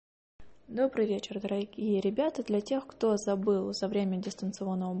Добрый вечер, дорогие ребята. Для тех, кто забыл за время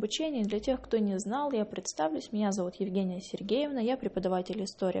дистанционного обучения, для тех, кто не знал, я представлюсь. Меня зовут Евгения Сергеевна, я преподаватель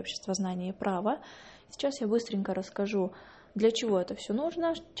истории, обществознания и права. Сейчас я быстренько расскажу, для чего это все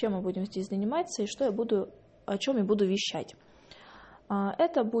нужно, чем мы будем здесь заниматься и о чем я буду вещать.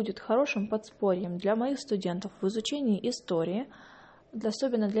 Это будет хорошим подспорьем для моих студентов в изучении истории,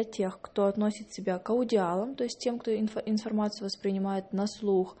 особенно для тех, кто относит себя к аудиалам, то есть тем, кто информацию воспринимает на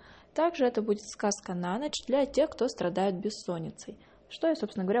слух. Также это будет сказка на ночь для тех, кто страдает бессонницей. Что я,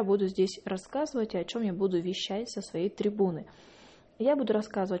 собственно говоря, буду здесь рассказывать и о чем я буду вещать со своей трибуны. Я буду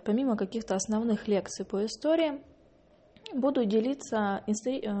рассказывать, помимо каких-то основных лекций по истории, буду делиться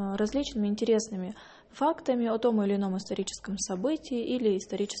различными интересными фактами о том или ином историческом событии или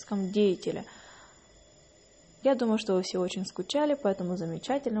историческом деятеле. Я думаю, что вы все очень скучали по этому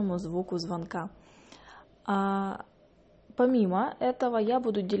замечательному звуку звонка. Помимо этого, я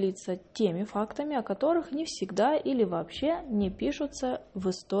буду делиться теми фактами, о которых не всегда или вообще не пишутся в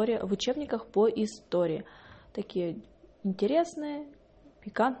учебниках по истории. Такие интересные,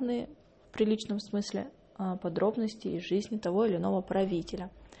 пикантные, в приличном смысле, подробности из жизни того или иного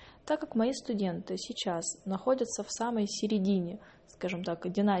правителя. Так как мои студенты сейчас находятся в самой середине, скажем так,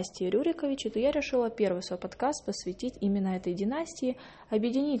 династии Рюриковичей, то я решила первый свой подкаст посвятить именно этой династии,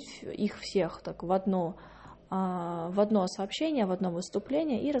 объединить их всех так в одно сообщение, в одно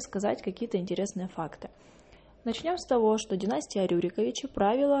выступление и рассказать какие-то интересные факты. Начнем с того, что династия Рюриковичей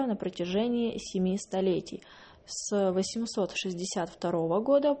правила на протяжении 7 столетий, с 862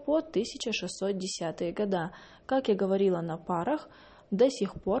 года по 1610 года. Как я говорила на парах, до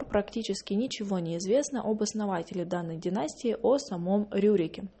сих пор практически ничего не известно об основателе данной династии, о самом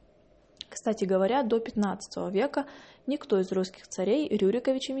Рюрике. Кстати говоря, до 15 века никто из русских царей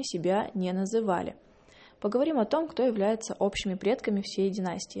Рюриковичами себя не называли. Поговорим о том, кто является общими предками всей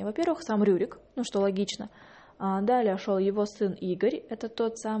династии. Во-первых, сам Рюрик, что логично. Далее шел его сын Игорь, это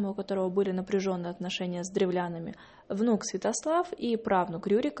тот самый, у которого были напряженные отношения с древлянами, внук Святослав и правнук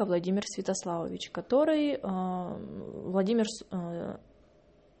Рюрика Владимир Святославович, который Владимир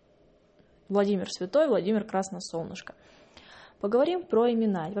Святой, Владимир Красное Солнышко. Поговорим про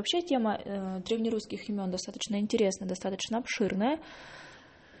имена. Вообще тема древнерусских имен достаточно интересная, достаточно обширная.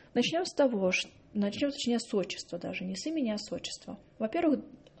 Начнем с отчества даже, не с имени, а с отчества. Во-первых,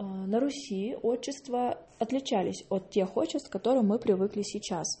 на Руси отчества отличались от тех отчеств, к которым мы привыкли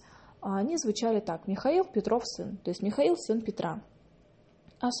сейчас. Они звучали так: Михаил, Петров сын, то есть Михаил сын Петра.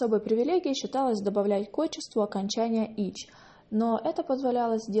 Особой привилегией считалось добавлять к отчеству окончание «ич», но это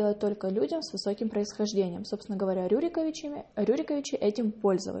позволялось сделать только людям с высоким происхождением. Собственно говоря, Рюриковичи этим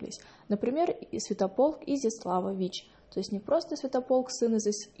пользовались. Например, Святополк Изяславович. То есть не просто Святополк, сын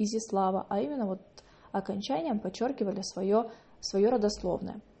Изяслава, а именно окончанием подчеркивали свое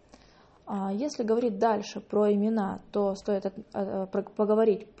родословное. Если говорить дальше про имена, то стоит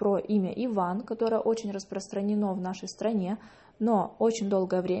поговорить про имя Иван, которое очень распространено в нашей стране, но очень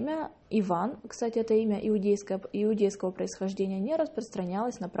долгое время Иван, кстати, это имя иудейского происхождения, не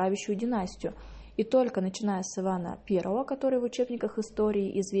распространялось на правящую династию. И только начиная с Ивана I, который в учебниках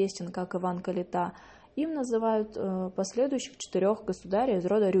истории известен как Иван Калита, им называют последующих 4 государей из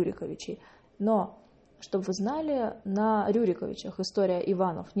рода Рюриковичей. Но, чтобы вы знали, на Рюриковичах история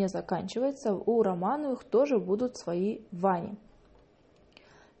Иванов не заканчивается, у Романовых тоже будут свои Вани.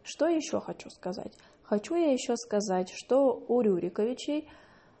 Что еще хочу сказать? Хочу я еще сказать, что у Рюриковичей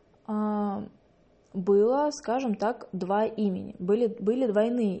было, скажем так, 2 имени. Были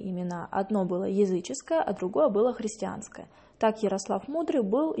двойные имена. Одно было языческое, а другое было христианское. Так Ярослав Мудрый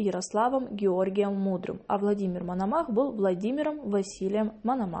был Ярославом Георгием Мудрым, а Владимир Мономах был Владимиром Василием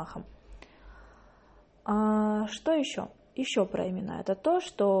Мономахом. Что еще? Еще про имена. Это то,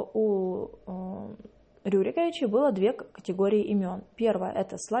 что у Рюриковичей было 2 категории имен. Первая –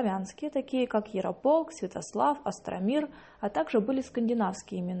 это славянские, такие как Ярополк, Святослав, Остромир, а также были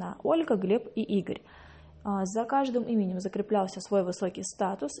скандинавские имена – Ольга, Глеб и Игорь. За каждым именем закреплялся свой высокий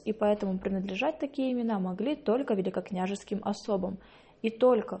статус, и поэтому принадлежать такие имена могли только великокняжеским особам. И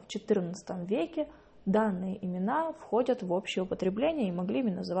только в XIV веке данные имена входят в общее употребление и могли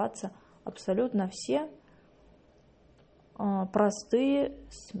ими называться абсолютно все простые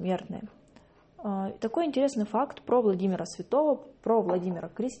смертные. Такой интересный факт про Владимира Святого, про Владимира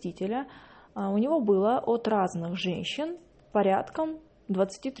Крестителя. У него было от разных женщин порядком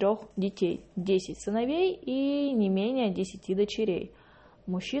 23 детей, 10 сыновей и не менее 10 дочерей.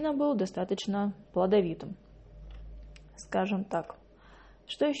 Мужчина был достаточно плодовитым, скажем так.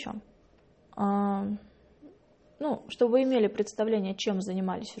 Что еще? Чтобы вы имели представление, чем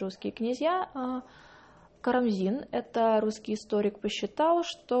занимались русские князья, Карамзин, это русский историк, посчитал,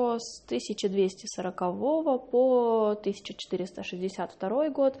 что с 1240 по 1462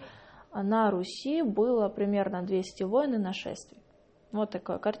 год на Руси было примерно 200 войн и нашествий. Вот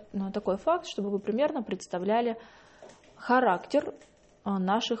такой факт, чтобы вы примерно представляли характер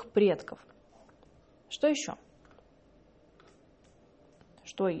наших предков. Что еще?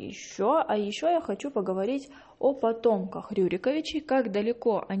 А еще я хочу поговорить о потомках Рюриковичей, как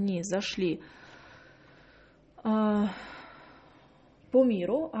далеко они зашли по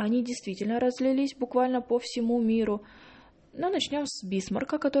миру. Они действительно разлились буквально по всему миру. Но начнем с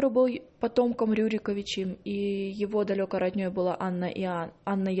Бисмарка, который был потомком Рюриковичей, и его далекой родней была Анна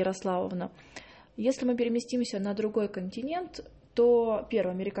Ярославовна. Если мы переместимся на другой континент, то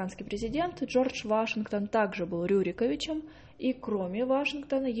первый американский президент Джордж Вашингтон также был Рюриковичем, и кроме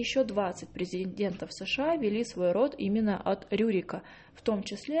Вашингтона еще 20 президентов США вели свой род именно от Рюрика, в том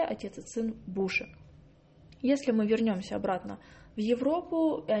числе отец и сын Буши. Если мы вернемся обратно в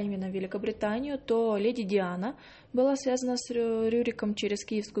Европу, а именно в Великобританию, то леди Диана была связана с Рюриком через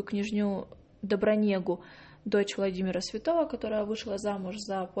киевскую княжню Добронегу, дочь Владимира Святого, которая вышла замуж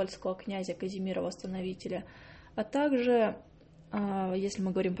за польского князя Казимира Восстановителя. А также, если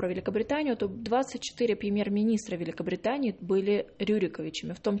мы говорим про Великобританию, то 24 премьер-министра Великобритании были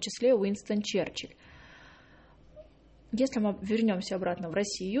Рюриковичами, в том числе Уинстон Черчилль. Если мы вернемся обратно в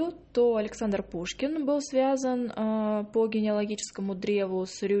Россию, то Александр Пушкин был связан по генеалогическому древу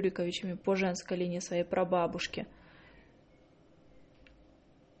с Рюриковичами по женской линии своей прабабушки.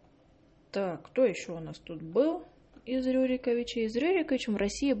 Так, кто еще у нас тут был из Рюриковичей? Из Рюриковичем в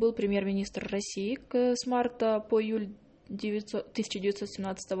России был премьер-министр России с марта по июль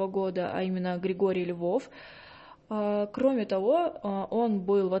 1917 года, а именно Григорий Львов. Кроме того, он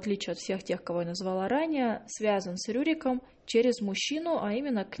был, в отличие от всех тех, кого я назвала ранее, связан с Рюриком через мужчину, а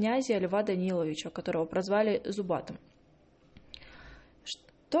именно князя Льва Даниловича, которого прозвали Зубатым.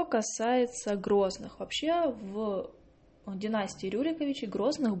 Что касается Грозных, вообще в династии Рюриковичей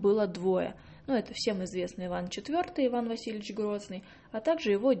Грозных было двое. Это всем известный Иван IV, Иван Васильевич Грозный, а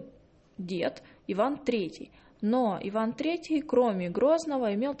также его дед Иван III. Но Иван III, кроме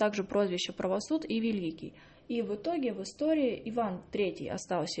Грозного, имел также прозвище Правосуд и Великий. И в итоге в истории Иван III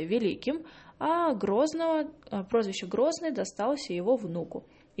остался великим, а прозвище Грозный досталось его внуку,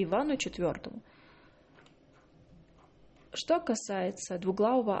 Ивану IV. Что касается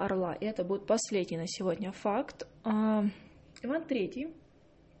двуглавого орла, и это будет последний на сегодня факт, Иван III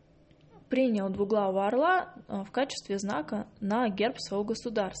принял двуглавого орла в качестве знака на герб своего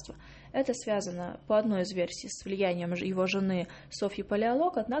государства. Это связано, по одной из версий, с влиянием его жены Софьи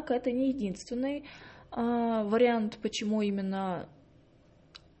Палеолог, однако это не единственный вариант, почему именно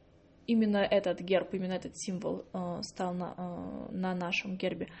этот герб, именно этот символ стал на нашем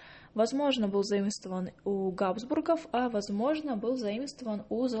гербе. Возможно, был заимствован у Габсбургов, а возможно, был заимствован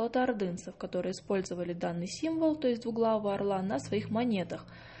у золотоордынцев, которые использовали данный символ, то есть двуглавого орла, на своих монетах.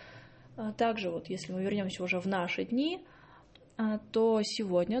 Также, если мы вернемся уже в наши дни, то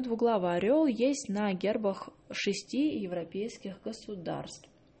сегодня двуглавый орел есть на гербах 6 европейских государств.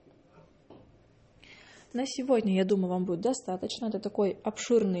 На сегодня, я думаю, вам будет достаточно. Это такой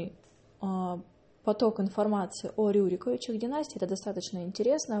обширный поток информации о Рюриковичах династии. Это достаточно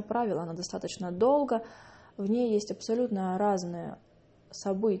интересно. Правила она достаточно долго. В ней есть абсолютно разные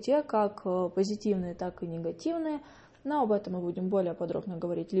события, как позитивные, так и негативные. Но об этом мы будем более подробно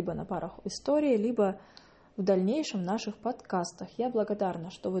говорить либо на парах истории, либо в дальнейшем в наших подкастах. Я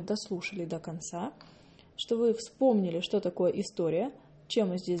благодарна, что вы дослушали до конца, что вы вспомнили, что такое история, чем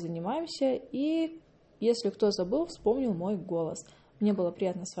мы здесь занимаемся, и если кто забыл, вспомнил мой голос. Мне было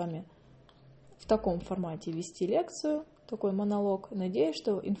приятно с вами в таком формате вести лекцию, такой монолог. Надеюсь,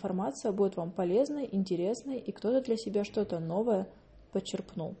 что информация будет вам полезной, интересной, и кто-то для себя что-то новое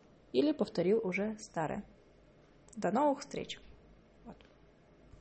почерпнул или повторил уже старое. До новых встреч!